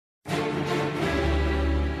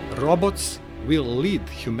robots will lead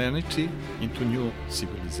humanity into new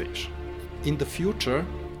civilization. In the future,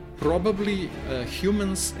 probably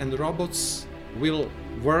humans and robots will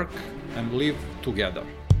work and live together.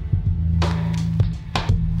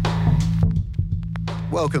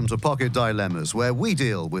 Welcome to Pocket Dilemmas, where we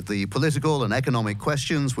deal with the political and economic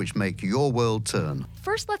questions which make your world turn.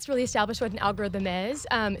 First, let's really establish what an algorithm is.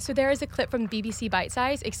 So there is a clip from BBC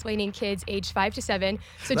Bitesize explaining kids aged 5 to 7.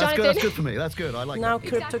 So Jonathan, That's good for me. That's good. I like now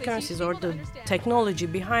that. cryptocurrencies or the technology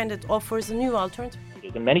behind it offers a new alternative.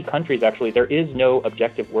 In many countries, actually, there is no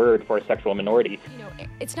objective word for a sexual minority.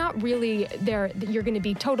 It's not really there that you're going to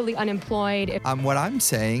be totally unemployed. What I'm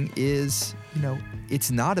saying is,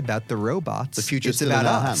 it's not about the robots. The future's it's still about in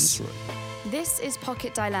our us. hands. This is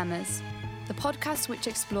Pocket Dilemmas, the podcast which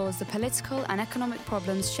explores the political and economic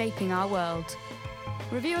problems shaping our world.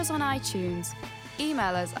 Review us on iTunes,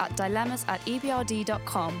 email us at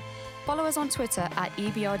dilemmas@ebrd.com, follow us on Twitter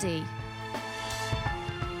 @ebrd.